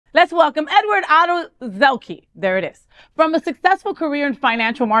Let's welcome Edward Zelke. There it is. From a successful career in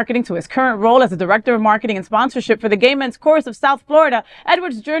financial marketing to his current role as the Director of Marketing and Sponsorship for the Gay Men's Chorus of South Florida,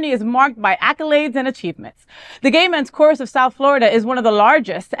 Edward's journey is marked by accolades and achievements. The Gay Men's Chorus of South Florida is one of the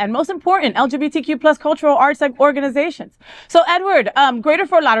largest and most important LGBTQ plus cultural arts organizations. So Edward, Greater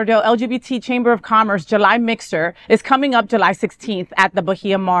Fort Lauderdale LGBT Chamber of Commerce July Mixer is coming up July 16th at the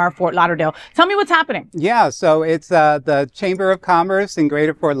Bahia Fort Lauderdale. Tell me what's happening. Yeah, so it's the Chamber of Commerce in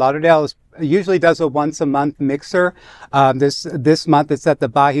Greater Fort Lauderdale usually does a once-a-month mixer. This month it's at the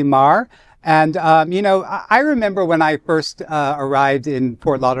Bahia. And, you know, I remember when I first arrived in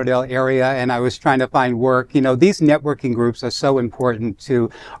Fort Lauderdale area and I was trying to find work, you know, these networking groups are so important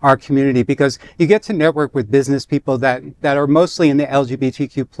to our community because you get to network with business people that are mostly in the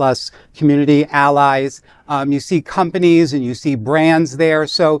LGBTQ plus community, allies. You see companies and you see brands there.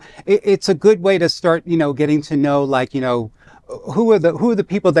 So it's a good way to start, you know, getting to know, like, you know, who are the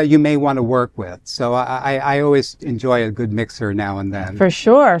people that you may want to work with. So I always enjoy a good mixer now and then. For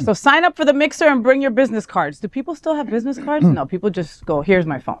sure. So sign up for the mixer and bring your business cards. Do people still have business cards? No, people just go, here's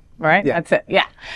my phone, right? Yeah. That's it. Yeah.